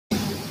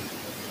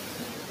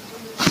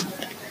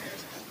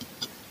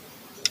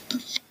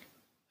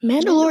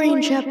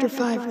Mandalorian Chapter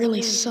 5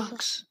 really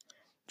sucks.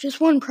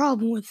 Just one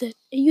problem with it.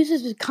 It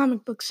uses the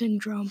comic book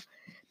syndrome.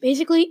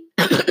 Basically,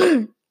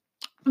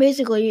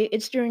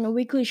 it's during a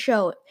weekly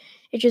show.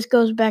 It just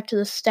goes back to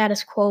the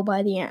status quo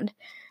by the end.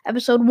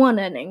 Episode 1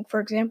 ending,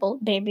 for example,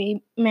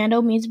 Baby Mando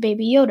meets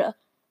Baby Yoda.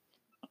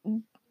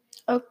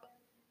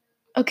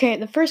 Okay,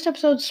 the first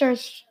episode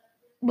starts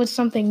with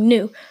something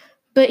new,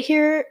 but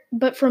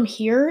from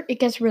here, it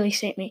gets really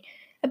samey.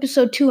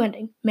 Episode 2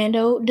 ending,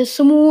 Mando does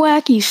some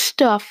wacky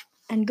stuff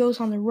and goes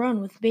on the run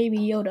with Baby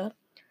Yoda.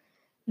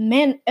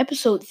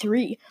 Episode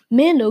 3,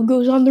 Mando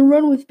goes on the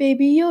run with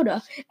Baby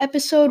Yoda.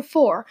 Episode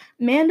 4,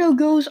 Mando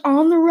goes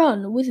on the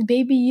run with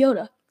Baby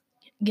Yoda.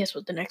 Guess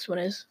what the next one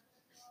is?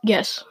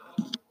 Guess.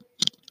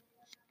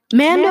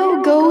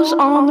 Mando goes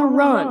on the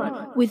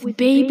run with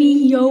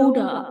Baby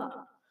Yoda.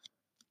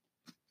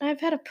 I've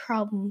had a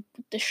problem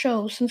with the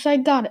show since I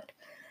got it.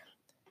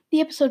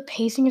 The episode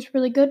pacing is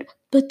really good,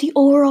 but the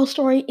overall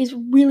story is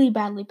really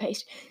badly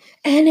paced.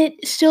 And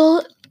it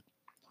still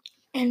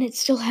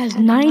has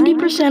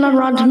 90% on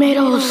Rotten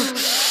Tomatoes.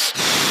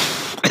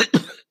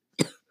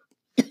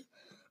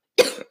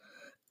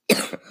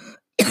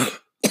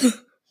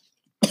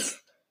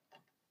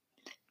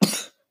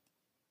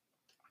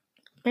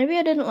 Maybe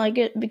I didn't like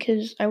it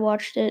because I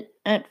watched it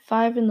at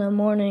 5 a.m.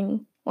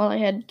 while I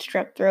had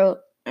strep throat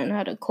and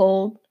had a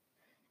cold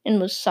and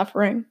was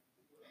suffering.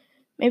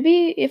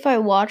 Maybe if I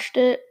watched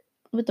it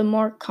with a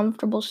more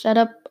comfortable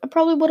setup, I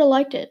probably would have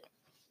liked it.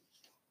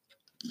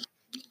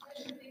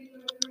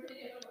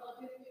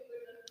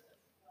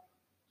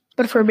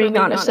 But for being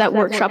honest, that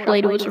workshop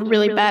lady was a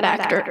really bad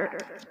actor.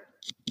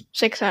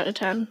 6 out of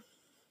 10.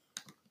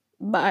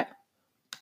 Bye.